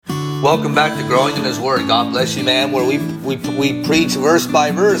Welcome back to Growing in His Word. God bless you, man. Where we preach verse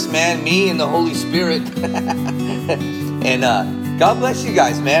by verse, man. Me and the Holy Spirit. And God bless you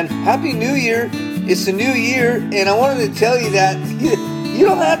guys, man. Happy New Year. It's a new year, and I wanted to tell you that you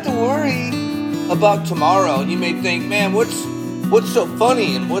don't have to worry about tomorrow. And you may think, man, what's so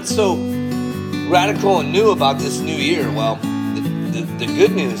funny and what's so radical and new about this new year? Well, the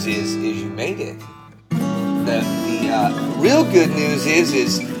good news is you made it. The real good news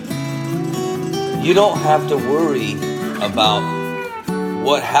is you don't have to worry about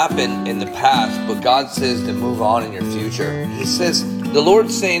what happened in the past, but God says to move on in your future. He says, the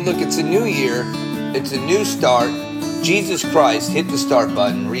Lord's saying, look, it's a new year, it's a new start. Jesus Christ hit the start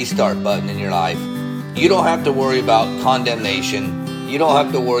button, restart button in your life. You don't have to worry about condemnation. You don't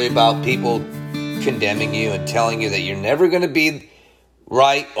have to worry about people condemning you and telling you that you're never going to be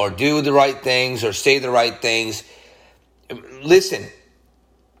right or do the right things or say the right things. Listen,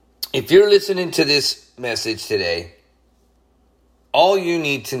 if you're listening to this message today, all you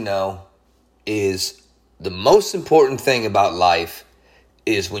need to know is the most important thing about life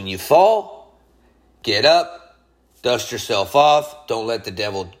is when you fall, get up, dust yourself off, don't let the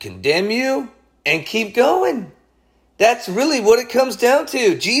devil condemn you, and keep going. That's really what it comes down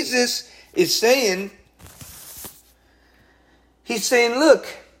to. Jesus is saying, he's saying, look,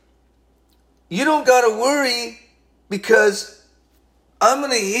 you don't got to worry because I'm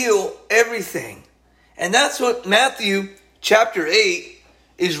going to heal everything. And that's what Matthew chapter 8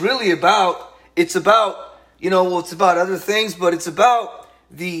 is really about. It's about, it's about other things, but it's about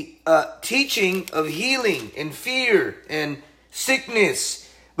the teaching of healing and fear and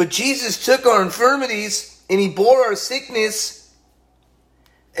sickness. But Jesus took our infirmities and he bore our sickness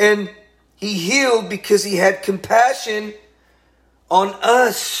and he healed because he had compassion on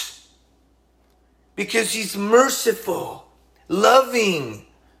us. Because he's merciful, loving,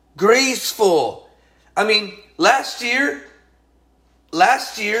 graceful. I mean, last year,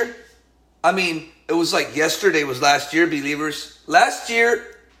 it was like yesterday was last year, believers. Last year,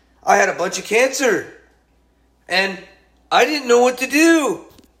 I had a bunch of cancer. And I didn't know what to do.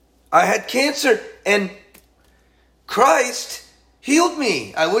 I had cancer. And Christ healed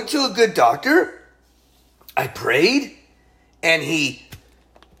me. I went to a good doctor. I prayed. And he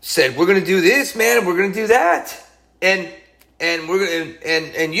said, we're going to do this, man. And we're going to do that. And we're going to,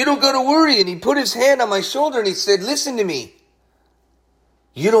 and you don't got to worry. And he put his hand on my shoulder and he said, listen to me.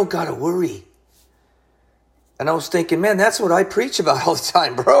 You don't got to worry. And I was thinking, man, that's what I preach about all the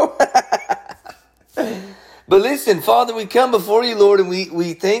time, bro. But listen, Father, we come before you, Lord, and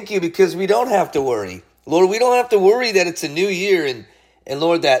we thank you because we don't have to worry. Lord, we don't have to worry that it's a new year. And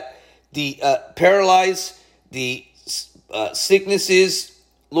Lord, that the paralyzed, the sicknesses,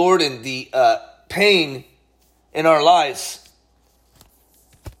 Lord, and the pain in our lives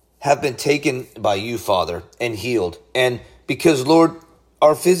have been taken by you, Father, and healed. And because, Lord,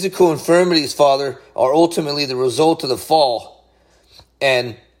 our physical infirmities, Father, are ultimately the result of the fall.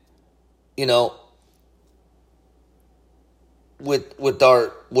 And, with our,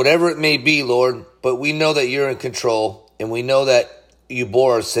 whatever it may be, Lord, but we know that you're in control. And we know that you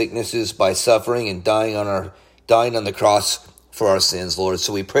bore our sicknesses by suffering and dying on the cross for our sins, Lord.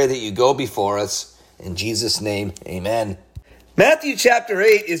 So we pray that you go before us. In Jesus' name, amen. Matthew chapter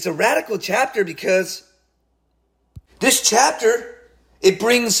 8 is a radical chapter because this chapter, it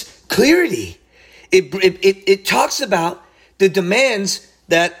brings clarity. It talks about the demands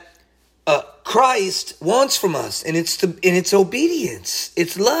that Christ wants from us, and it's obedience,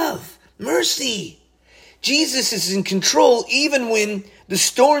 it's love, mercy. Jesus is in control even when the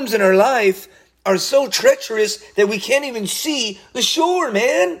storms in our life are so treacherous that we can't even see the shore,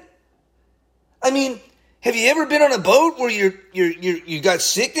 man. I mean, have you ever been on a boat where you got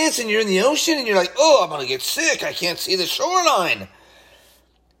sickness and you're in the ocean and you're like, oh, I'm going to get sick. I can't see the shoreline.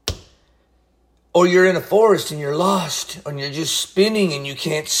 Or you're in a forest and you're lost and you're just spinning and you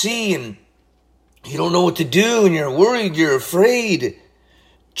can't see and you don't know what to do and you're worried, you're afraid.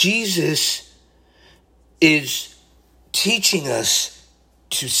 Jesus is teaching us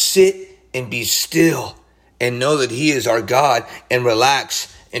to sit and be still and know that he is our God and relax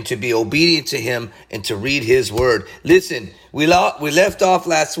and to be obedient to him and to read his word. Listen, we left off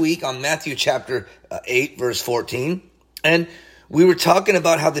last week on Matthew chapter 8, verse 14. And we were talking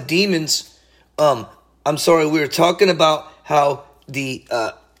about how the demons, we were talking about how the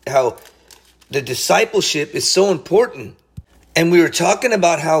discipleship is so important. And we were talking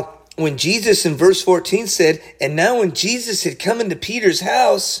about how when Jesus in verse 14 said, and now when Jesus had come into Peter's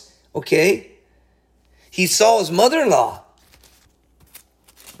house, he saw his mother-in-law.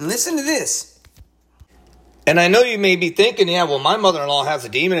 And listen to this. And I know you may be thinking, yeah, well, my mother-in-law has a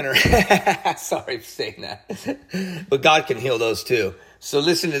demon in her. Sorry for saying that. But God can heal those too. So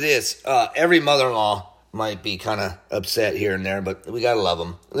listen to this. Every mother-in-law might be kind of upset here and there, but we got to love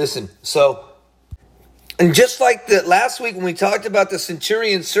them. Listen, so, and just like the last week when we talked about the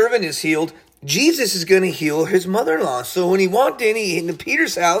centurion servant is healed, Jesus is going to heal his mother-in-law. So when he walked into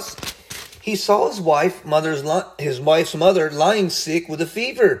Peter's house, he saw his wife's mother lying sick with a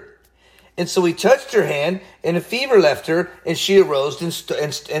fever. And so he touched her hand, and a fever left her, and she arose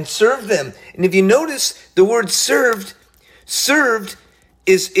and served them. And if you notice, the word served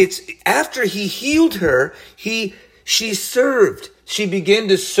it's after he healed her, she served. She began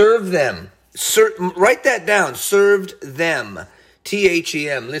to serve them. Write that down. Served them.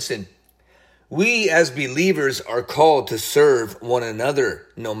 THEM. Listen, we as believers are called to serve one another,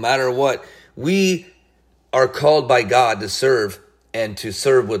 no matter what. We are called by God to serve, and to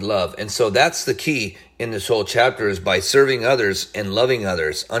serve with love. And so that's the key in this whole chapter, is by serving others and loving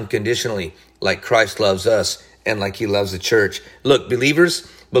others unconditionally, like Christ loves us and like he loves the church. Look, believers,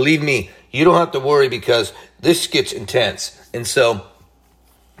 believe me, you don't have to worry, because this gets intense. And so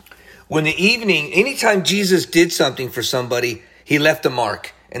when the evening, anytime Jesus did something for somebody, he left a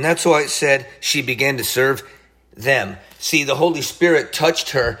mark. And that's why it said she began to serve them. See, the Holy Spirit touched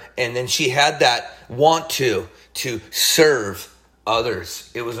her, and then she had that want to serve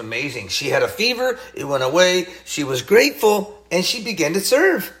others. It was amazing. She had a fever. It went away. She was grateful, and she began to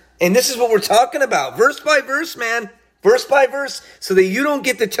serve. And this is what we're talking about. Verse by verse, man. Verse by verse. So that you don't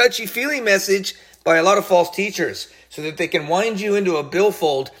get the touchy-feely message by a lot of false teachers, so that they can wind you into a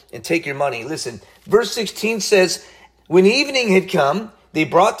billfold and take your money. Listen, verse 16 says, when evening had come, they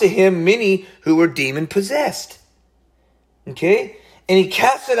brought to him many who were demon-possessed. Okay? And he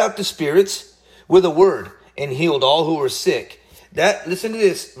casted out the spirits with a word and healed all who were sick. Listen to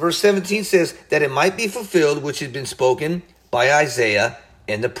this. Verse 17 says that it might be fulfilled, which had been spoken by Isaiah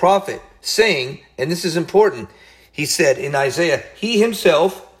and the prophet, saying, and this is important, he said in Isaiah, he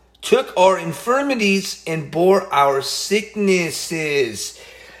himself took our infirmities and bore our sicknesses.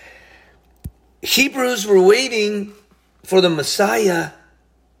 Hebrews were waiting for the Messiah,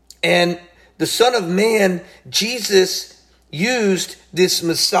 and the Son of Man, Jesus, used this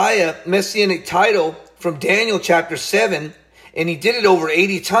messianic title from Daniel chapter 7, and he did it over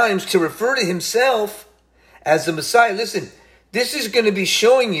 80 times to refer to himself as the Messiah. Listen, this is going to be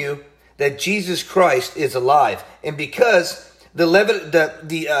showing you that Jesus Christ is alive. And because the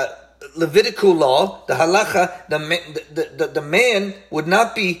Levitical law, the halacha, the man would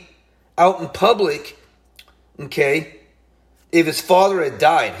not be out in public, okay, if his father had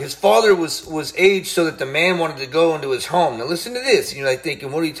died. His father was aged so that the man wanted to go into his home. Now listen to this. You're like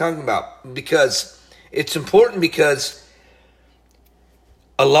thinking, what are you talking about? Because it's important, because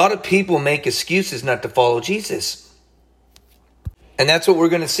a lot of people make excuses not to follow Jesus. And that's what we're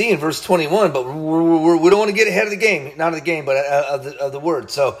going to see in verse 21. But we don't want to get ahead of the game. Not of the game, but of the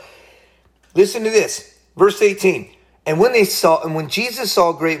word. So listen to this. Verse 18. And when Jesus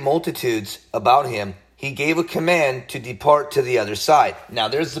saw great multitudes about him, he gave a command to depart to the other side. Now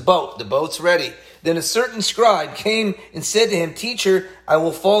there's the boat. The boat's ready. Then a certain scribe came and said to him, Teacher, I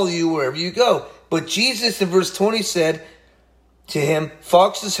will follow you wherever you go. But Jesus in verse 20 said to him,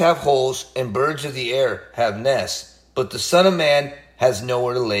 Foxes have holes and birds of the air have nests, but the Son of Man has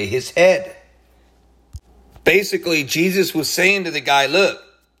nowhere to lay his head. Basically, Jesus was saying to the guy, look,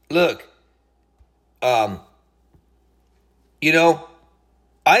 I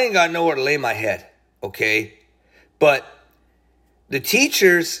ain't got nowhere to lay my head, okay? But the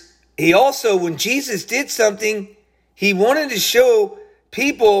teachers, he also, when Jesus did something, he wanted to show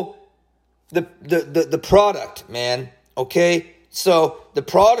people the product, man, okay? So the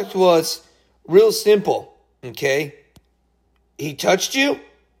product was real simple, okay? He touched you,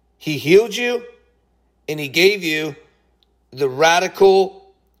 he healed you, and he gave you the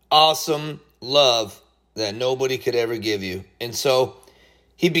radical, awesome love that nobody could ever give you. And so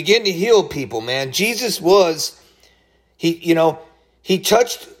he began to heal people, man. Jesus healed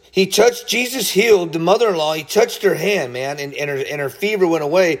the mother-in-law. He touched her hand, man, and her fever went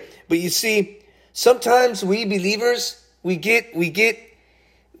away. But you see, sometimes we believers, we get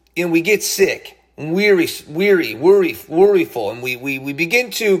sick, and worryful, and we begin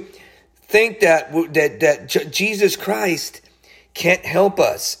to think that Jesus Christ can't help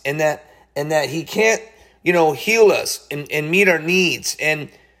us, and that he can't, heal us and meet our needs. And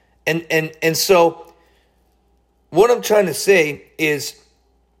so what I'm trying to say is,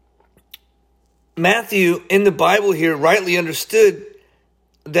 Matthew in the Bible here rightly understood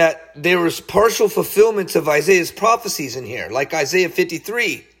that there was partial fulfillments of Isaiah's prophecies in here, like Isaiah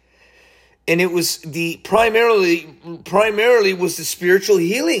 53. And it was primarily was the spiritual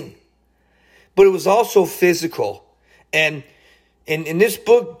healing, but it was also physical. And in this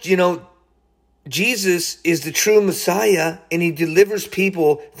book, Jesus is the true Messiah, and he delivers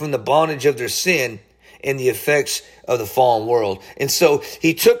people from the bondage of their sin and the effects of the fallen world. And so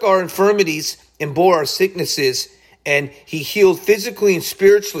he took our infirmities and bore our sicknesses, and he healed physically and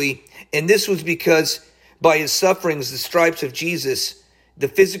spiritually. And this was because by his sufferings, the stripes of Jesus, the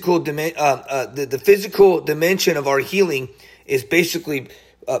physical dimension of our healing is basically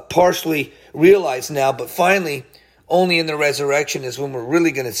partially realized now, but finally only in the resurrection is when we're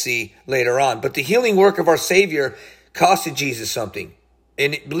really going to see later on. But the healing work of our Savior costed Jesus something.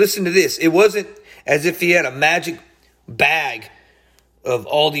 And listen to this. It wasn't as if he had a magic bag of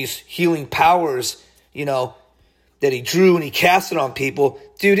all these healing powers, that he drew and he cast it on people.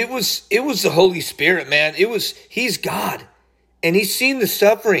 Dude, it was the Holy Spirit, man. He's God. And he's seen the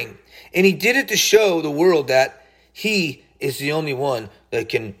suffering. And he did it to show the world that he is the only one that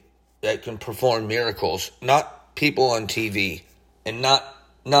can perform miracles, not people on TV, and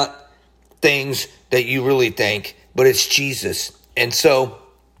not things that you really think, but it's Jesus. And so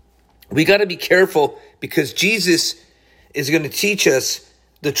we got to be careful, because Jesus is going to teach us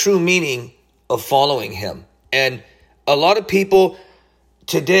the true meaning of following him. And a lot of people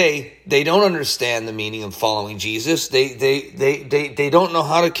today, they don't understand the meaning of following Jesus. They don't know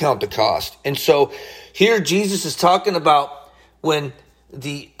how to count the cost. And so here Jesus is talking about when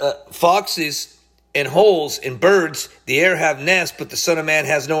the foxes and holes and birds, the air have nests, but the Son of Man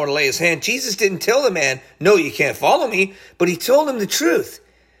has nowhere to lay his hand. Jesus didn't tell the man, no, you can't follow me, but he told him the truth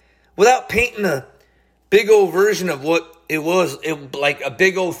without painting a big old version of what it was, like a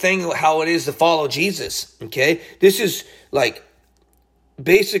big old thing, how it is to follow Jesus. Okay. This is like,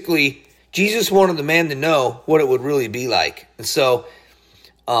 basically, Jesus wanted the man to know what it would really be like. And so,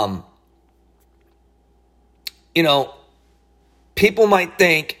 people might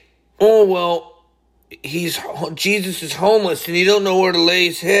think, oh, well, Jesus is homeless and he don't know where to lay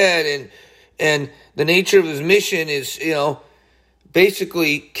his head. And the nature of his mission is,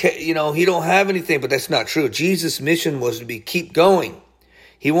 basically, he don't have anything, but that's not true. Jesus' mission was to keep going.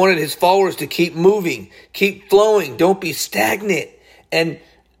 He wanted his followers to keep moving, keep flowing. Don't be stagnant. And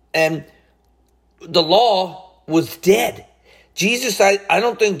the law was dead. I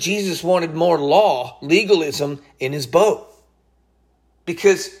don't think Jesus wanted more legalism in his boat.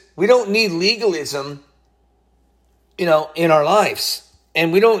 Because we don't need legalism, in our lives.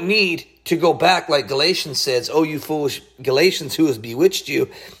 And we don't need to go back like Galatians says, oh, you foolish Galatians, who has bewitched you?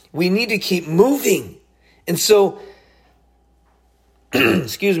 We need to keep moving. And so,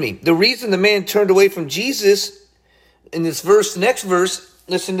 excuse me, the reason the man turned away from Jesus in this verse, the next verse,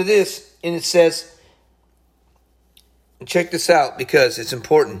 listen to this. And it says, check this out because it's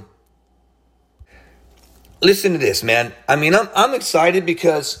important. Listen to this, man. I mean, I'm excited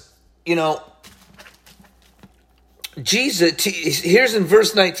because, Jesus, here's in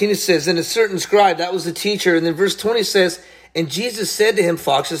verse 19, it says, and a certain scribe, that was the teacher. And then verse 20 says, and Jesus said to him,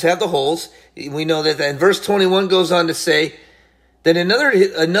 foxes have the holes. We know that. And verse 21 goes on to say that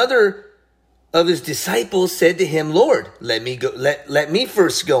another of his disciples said to him, Lord, let me go. Let me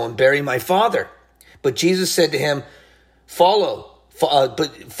first go and bury my father. But Jesus said to him, follow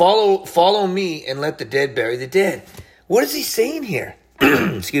me and let the dead bury the dead. What is he saying here?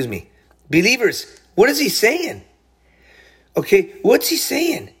 Excuse me. Believers, what is he saying? Okay, what's he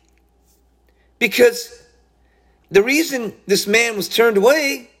saying? Because the reason this man was turned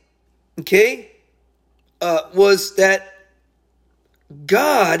away, was that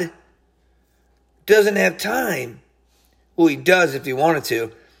God doesn't have time. Well, he does if he wanted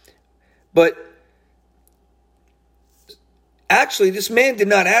to. But actually, this man did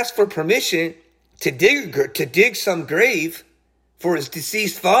not ask for permission to dig some grave for his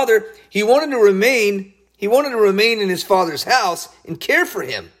deceased father. He wanted to remain in his father's house and care for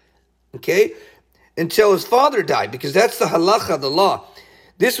him, until his father died, because that's the halacha, the law.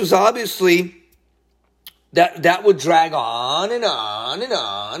 This was obviously that would drag on and on and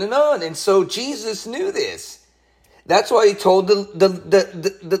on and on. And so Jesus knew this. That's why he told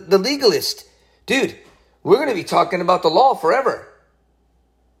the legalist, dude, we're going to be talking about the law forever,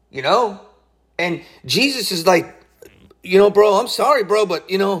 And Jesus is like, bro, I'm sorry, bro, but,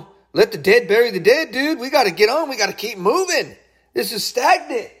 let the dead bury the dead, dude. We got to get on. We got to keep moving. This is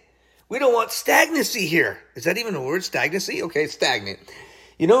stagnant. We don't want stagnancy here. Is that even a word, stagnancy? Okay, stagnant.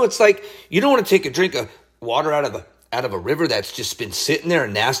 It's like you don't want to take a drink of water out of a river that's just been sitting there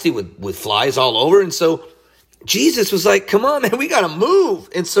and nasty with flies all over. And so Jesus was like, come on, man, we got to move.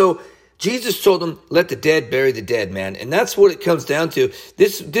 And so Jesus told them, let the dead bury the dead, man. And that's what it comes down to.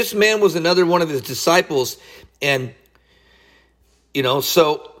 This man was another one of his disciples. And,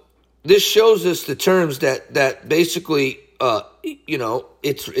 so this shows us the terms that basically,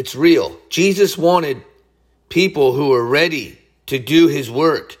 it's real. Jesus wanted people who are ready to do his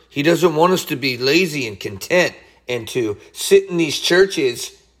work. He doesn't want us to be lazy and content and to sit in these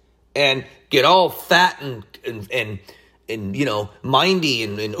churches and get all fat and mindy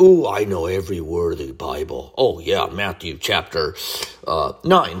and I know every word of the Bible. Oh yeah, Matthew chapter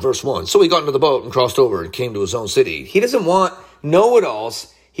 9 verse 1. So he got into the boat and crossed over and came to his own city. He doesn't want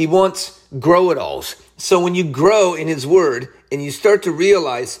know-it-alls. He wants grow-it-alls. So when you grow in his word and you start to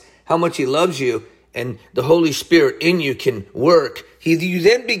realize how much he loves you and the Holy Spirit in you can work, you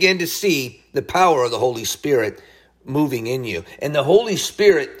then begin to see the power of the Holy Spirit moving in you. And the Holy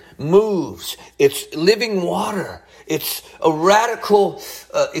Spirit moves. It's living water. It's a radical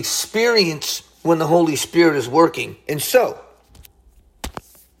experience when the Holy Spirit is working. And so,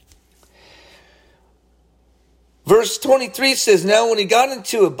 verse 23 says, now when he got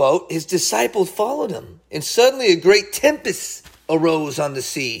into a boat, his disciples followed him. And suddenly a great tempest arose on the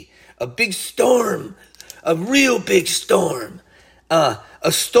sea. A big storm, a real big storm, a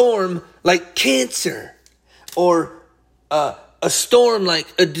storm like cancer, or a storm like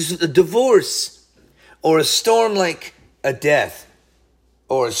a divorce, or a storm like a death,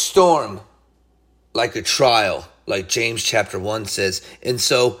 or a storm like a trial, like James chapter 1 says. And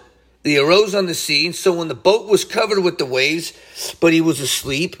so they arose on the sea. And so when the boat was covered with the waves, but he was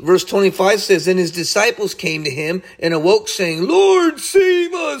asleep, verse 25 says, and his disciples came to him and awoke, saying, Lord,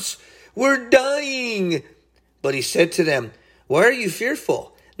 save us. We're dying. But he said to them, why are you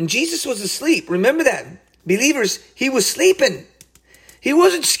fearful? And Jesus was asleep. Remember that. Believers, he was sleeping. He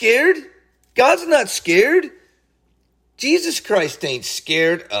wasn't scared. God's not scared. Jesus Christ ain't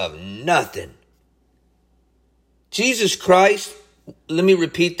scared of nothing. Jesus Christ, let me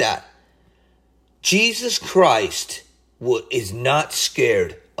repeat that. Jesus Christ is not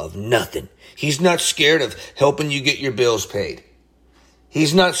scared of nothing. He's not scared of helping you get your bills paid.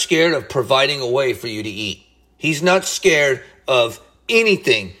 He's not scared of providing a way for you to eat. He's not scared of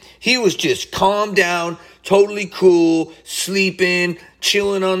anything. He was just calm down, totally cool, sleeping,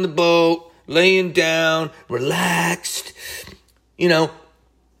 chilling on the boat, laying down, relaxed, and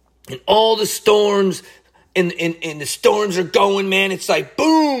all the storms and the storms are going, man. It's like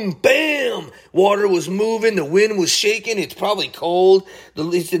boom, bam. Water was moving. The wind was shaking. It's probably cold.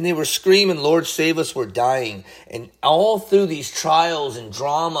 And they were screaming, Lord, save us. We're dying. And all through these trials and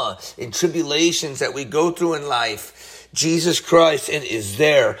drama and tribulations that we go through in life, Jesus Christ is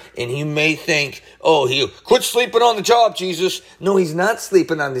there. And you may think, he quit sleeping on the job, Jesus. No, he's not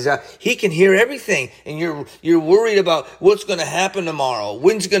sleeping on the job. He can hear everything. And you're worried about what's going to happen tomorrow.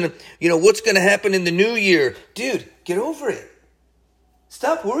 What's going to happen in the new year. Dude, get over it.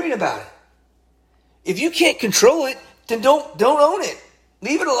 Stop worrying about it. If you can't control it, then don't own it.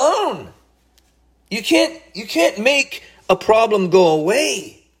 Leave it alone. You can't make a problem go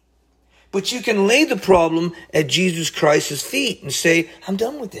away. But you can lay the problem at Jesus Christ's feet and say, I'm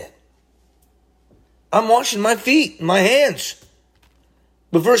done with it. I'm washing my feet, my hands.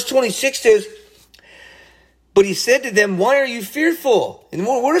 But verse 26 says, but he said to them, why are you fearful? And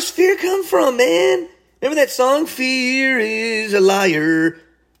where does fear come from, man? Remember that song, Fear is a Liar?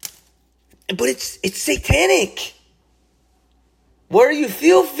 But it's satanic. Why do you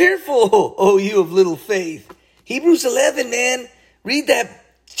feel fearful, oh you of little faith? Hebrews 11, man. Read that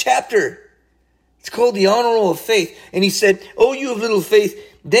chapter. It's called the honor roll of faith. And he said, oh, you of little faith.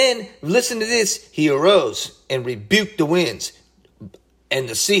 Then, listen to this. He arose and rebuked the winds and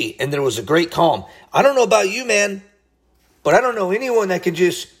the sea. And there was a great calm. I don't know about you, man. But I don't know anyone that can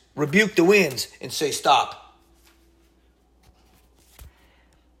just rebuke the winds and say, stop.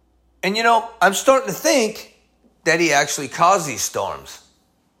 And I'm starting to think that he actually caused these storms.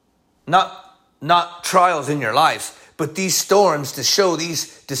 Not trials in your lives, but these storms to show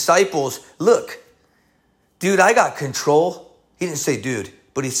these disciples, look, dude, I got control. He didn't say dude,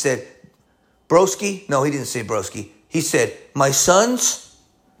 but he said, broski. No, he didn't say broski. He said, my sons,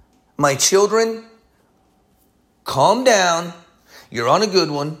 my children, calm down. You're on a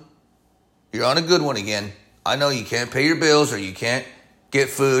good one. You're on a good one again. I know you can't pay your bills or you can't get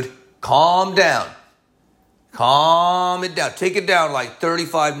food. Calm down. Calm it down. Take it down like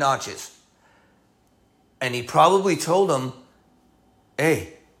 35 notches. And he probably told them,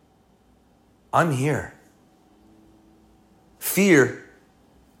 hey, I'm here. Fear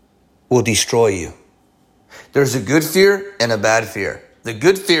will destroy you. There's a good fear and a bad fear. The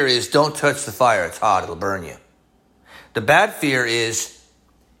good fear is don't touch the fire. It's hot. It'll burn you. The bad fear is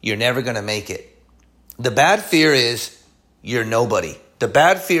you're never going to make it. The bad fear is you're nobody. The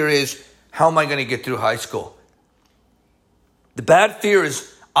bad fear is, how am I going to get through high school? The bad fear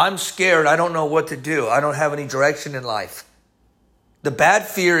is, I'm scared. I don't know what to do. I don't have any direction in life. The bad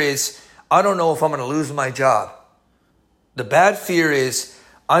fear is, I don't know if I'm going to lose my job. The bad fear is,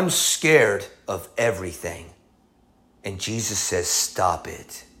 I'm scared of everything. And Jesus says, stop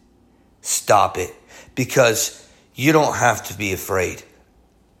it. Stop it. Because you don't have to be afraid.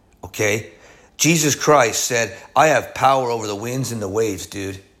 Okay? Jesus Christ said, I have power over the winds and the waves,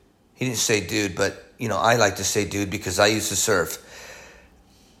 dude. He didn't say dude, but I like to say dude because I used to surf.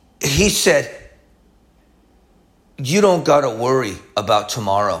 He said, you don't got to worry about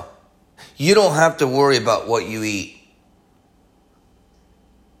tomorrow. You don't have to worry about what you eat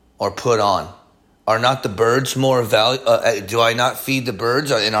or put on. Are not the birds more valuable? Do I not feed the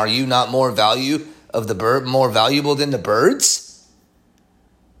birds? And are you not more valuable than the birds?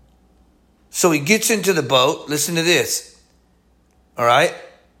 So he gets into the boat. Listen to this. All right.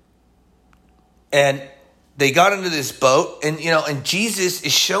 And they got into this boat, and Jesus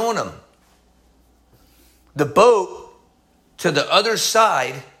is showing them the boat to the other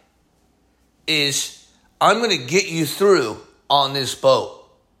side is, I'm going to get you through on this boat.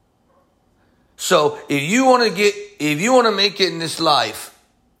 So if you want to make it in this life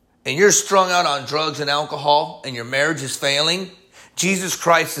and you're strung out on drugs and alcohol and your marriage is failing, Jesus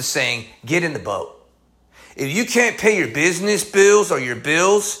Christ is saying, get in the boat. If you can't pay your business bills or your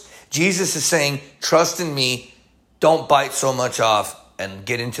bills, Jesus is saying, trust in me. Don't bite so much off and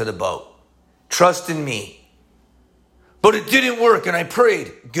get into the boat. Trust in me. But it didn't work and I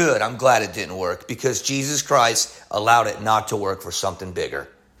prayed. Good. I'm glad it didn't work because Jesus Christ allowed it not to work for something bigger.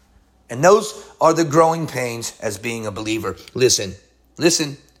 And those are the growing pains as being a believer. Listen.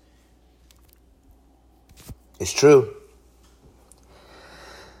 It's true.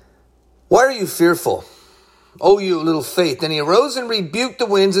 Why are you fearful? Oh, you little faith. Then he arose and rebuked the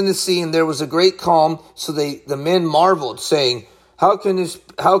winds and the sea, and there was a great calm. So the men marveled, saying, How can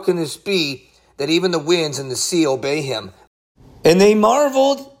this be that even the winds and the sea obey him? And they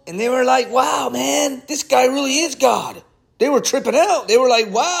marveled, and they were like, wow, man, this guy really is God. They were tripping out. They were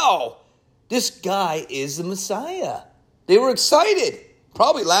like, wow, this guy is the Messiah. They were excited,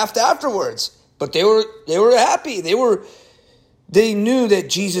 probably laughed afterwards, but they were happy. They knew that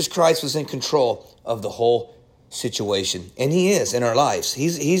Jesus Christ was in control of the whole situation. And he is in our lives.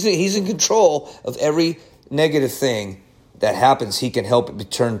 He's in control of every negative thing that happens. He can help it be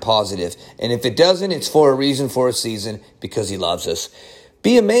turned positive. And if it doesn't, it's for a reason, for a season, because he loves us.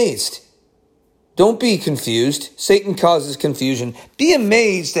 Be amazed. Don't be confused. Satan causes confusion. Be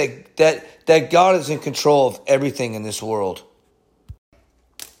amazed that God is in control of everything in this world.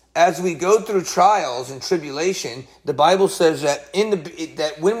 As we go through trials and tribulation, the Bible says that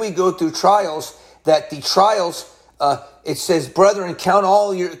that when we go through trials, that the trials, it says, brethren,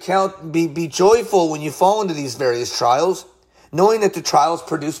 be joyful when you fall into these various trials, knowing that the trials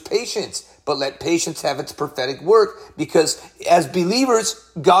produce patience, but let patience have its prophetic work, because as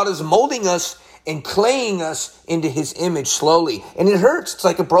believers, God is molding us and claying us into his image slowly. And it hurts. It's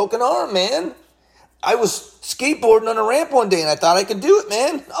like a broken arm, man. I was skateboarding on a ramp one day and I thought I could do it,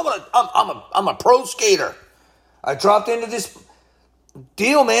 man. I'm a pro skater. I dropped into this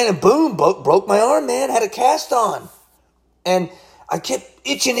deal, man, and boom, broke my arm, man. Had a cast on. And I kept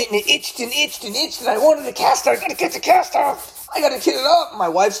itching it, and it itched and itched and itched, and I wanted the cast on. I gotta get the cast off. I gotta get it off. My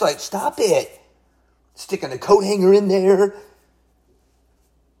wife's like, stop it. Sticking a coat hanger in there.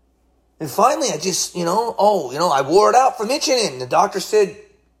 And finally, I just, I wore it out from itching it. And the doctor said,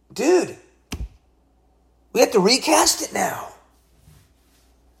 dude, we have to recast it now.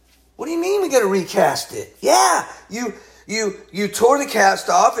 What do you mean we got to recast it? Yeah, you tore the cast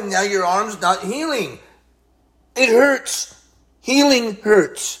off and now your arm's not healing. It hurts. Healing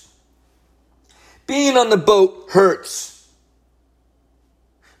hurts. Being on the boat hurts.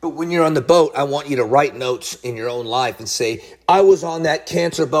 But when you're on the boat, I want you to write notes in your own life and say, I was on that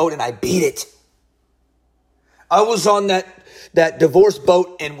cancer boat and I beat it. I was on that divorce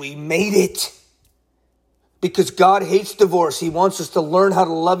boat and we made it. Because God hates divorce. He wants us to learn how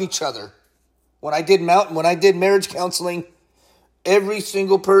to love each other. When I did marriage counseling, every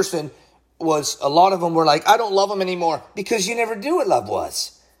single person a lot of them were like, I don't love him anymore. Because you never knew what love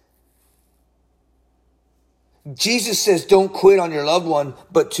was. Jesus says don't quit on your loved one,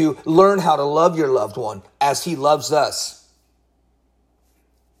 but to learn how to love your loved one as he loves us.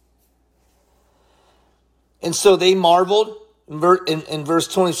 And so they marveled. In verse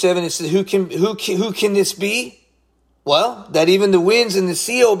 27, it says, who can this be? Well, that even the winds and the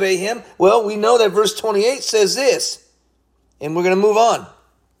sea obey him. Well, we know that verse 28 says this. And we're going to move on.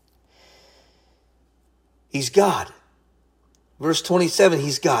 He's God. Verse 27,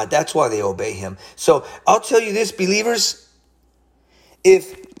 he's God. That's why they obey him. So I'll tell you this, believers.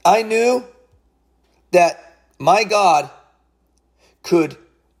 If I knew that my God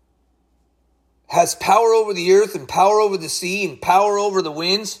has power over the earth and power over the sea and power over the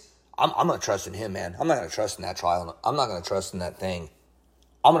winds, I'm going to trust in him, man. I'm not going to trust in that trial. I'm not going to trust in that thing.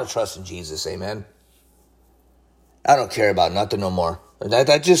 I'm going to trust in Jesus, amen. I don't care about nothing no more.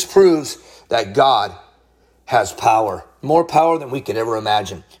 That just proves that God has power, more power than we could ever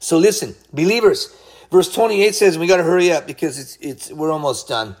imagine. So listen, believers, verse 28 says, we got to hurry up because we're almost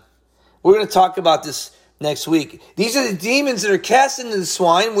done. We're going to talk about this next week. These are the demons that are cast into the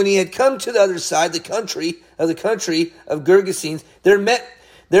swine. When he had come to the other side, the country of Gergesenes,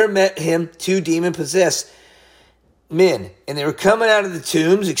 there met him 2 demon-possessed men, and they were coming out of the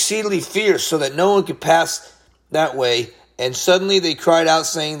tombs, exceedingly fierce, so that no one could pass that way. And suddenly they cried out,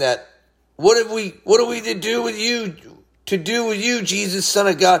 saying that, what are we to do with you, Jesus, Son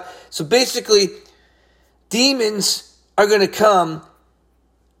of God? So basically, demons are going to come.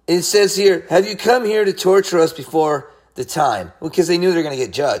 It says here, have you come here to torture us before the time? Because they knew they're going to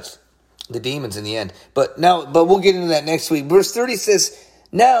get judged, the demons in the end. But we'll get into that next week. Verse 30 says,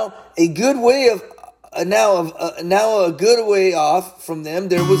 now a good way off from them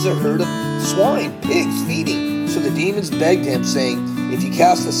there was a herd of swine, pigs feeding. So the demons begged him, saying, if you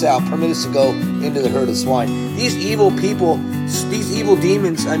cast us out, permit us to go into the herd of swine. These evil people, these evil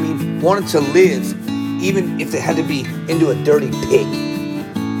demons, wanted to live, even if they had to be into a dirty pig.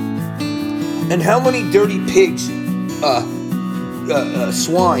 And how many dirty pigs,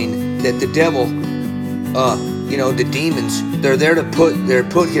 swine that the devil, the demons, they're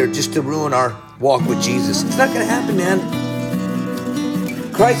put here just to ruin our walk with Jesus. It's not going to happen, man.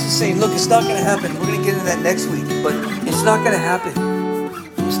 Christ is saying, look, it's not going to happen. We're going to get into that next week, but it's not going to happen.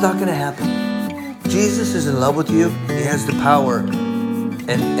 It's not going to happen. Jesus is in love with you. He has the power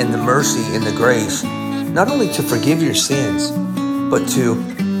and the mercy and the grace, not only to forgive your sins, but to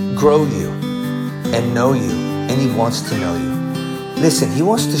grow you and know you. And he wants to know you. Listen, he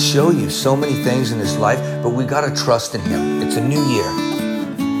wants to show you so many things in his life, but we got to trust in him. It's a new year.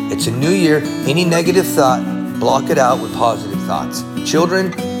 It's a new year. Any negative thought, block it out with positive thoughts.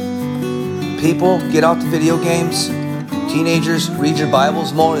 Children, people, get off the video games. Teenagers, read your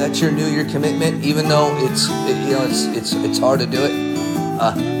Bibles more. That's your New Year commitment, even though it's hard to do it.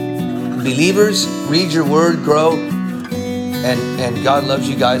 Believers, read your word, grow, and God loves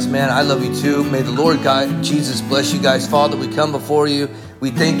you guys, man. I love you too. May the Lord God, Jesus, bless you guys. Father, we come before you. We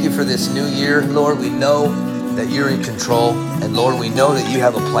thank you for this new year, Lord. We know that you're in control, and Lord, we know that you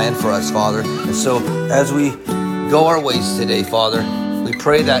have a plan for us, Father. And so as we go our ways today, Father, we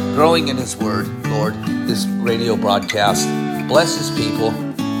pray that growing in his word, Lord, this radio broadcast blesses people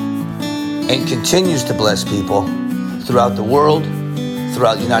and continues to bless people throughout the world,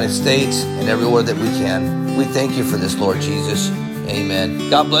 throughout the United States, and everywhere that we can. We thank you for this, Lord Jesus. Amen.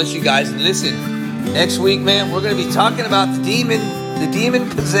 God bless you guys. And listen, next week, man, we're going to be talking about the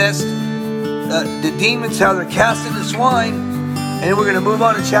demon-possessed, the demons, how they're cast into swine. And then we're going to move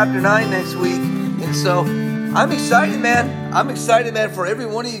on to chapter 9 next week. And so I'm excited, man. I'm excited, man, for every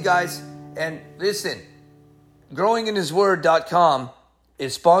one of you guys. And listen, growinginhisword.com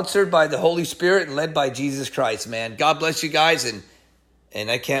is sponsored by the Holy Spirit and led by Jesus Christ, man. God bless you guys,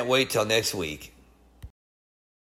 and I can't wait till next week.